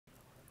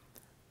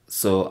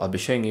So I'll be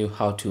showing you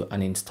how to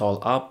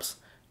uninstall apps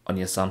on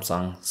your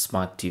Samsung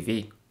Smart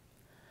TV.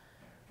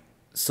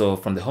 So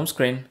from the home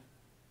screen,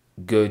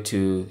 go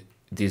to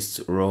this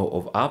row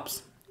of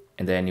apps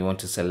and then you want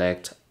to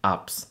select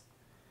apps,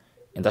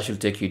 and that should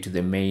take you to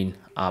the main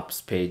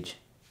apps page,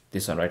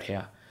 this one right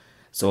here.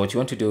 So what you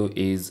want to do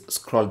is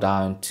scroll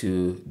down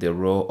to the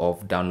row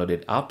of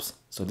downloaded apps.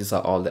 So these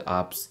are all the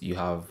apps you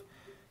have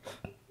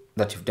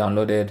that you've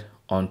downloaded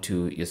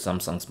onto your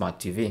Samsung Smart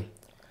TV.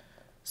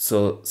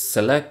 So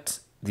select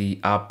the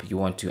app you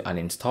want to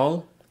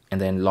uninstall and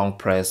then long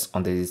press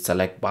on the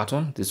select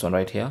button, this one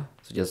right here.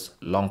 So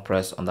just long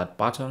press on that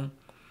button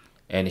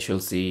and you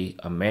should see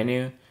a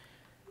menu,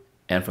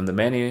 and from the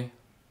menu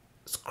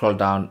scroll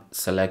down,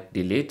 select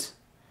delete,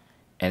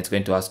 and it's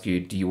going to ask you,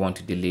 do you want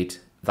to delete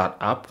that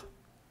app?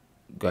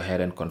 Go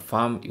ahead and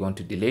confirm you want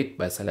to delete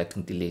by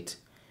selecting delete,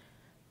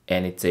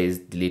 and it says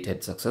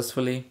deleted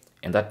successfully,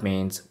 and that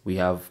means we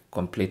have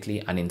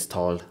completely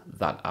uninstalled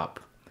that app.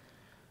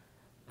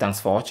 Thanks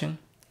for watching.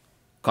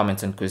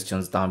 Comments and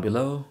questions down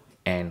below,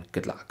 and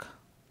good luck.